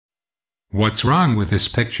What's wrong with this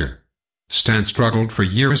picture? Stan struggled for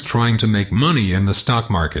years trying to make money in the stock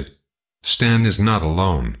market. Stan is not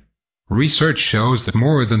alone. Research shows that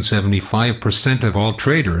more than 75% of all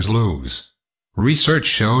traders lose. Research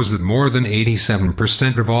shows that more than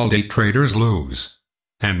 87% of all day traders lose.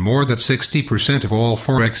 And more than 60% of all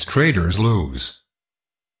forex traders lose.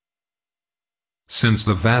 Since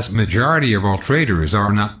the vast majority of all traders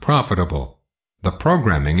are not profitable, the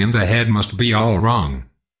programming in the head must be all wrong.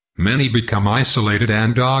 Many become isolated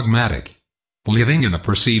and dogmatic, living in a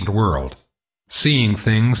perceived world, seeing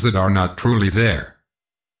things that are not truly there.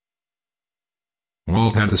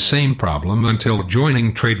 Walt had the same problem until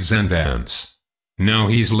joining Trades and Dance. Now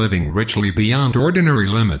he's living richly beyond ordinary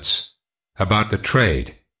limits. About the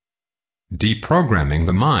trade. Deprogramming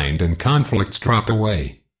the mind and conflicts drop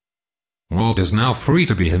away. Walt is now free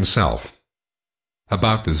to be himself.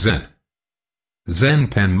 About the Zen. Zen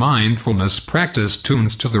pen mindfulness practice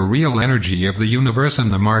tunes to the real energy of the universe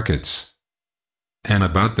and the markets. And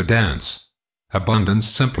about the dance. Abundance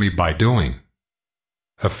simply by doing.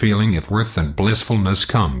 A feeling of worth and blissfulness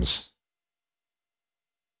comes.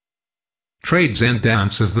 Trades and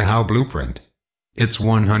Dance is the How Blueprint. It's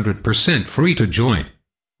 100% free to join.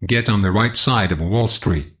 Get on the right side of Wall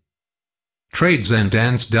Street.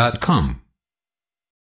 TradesandDance.com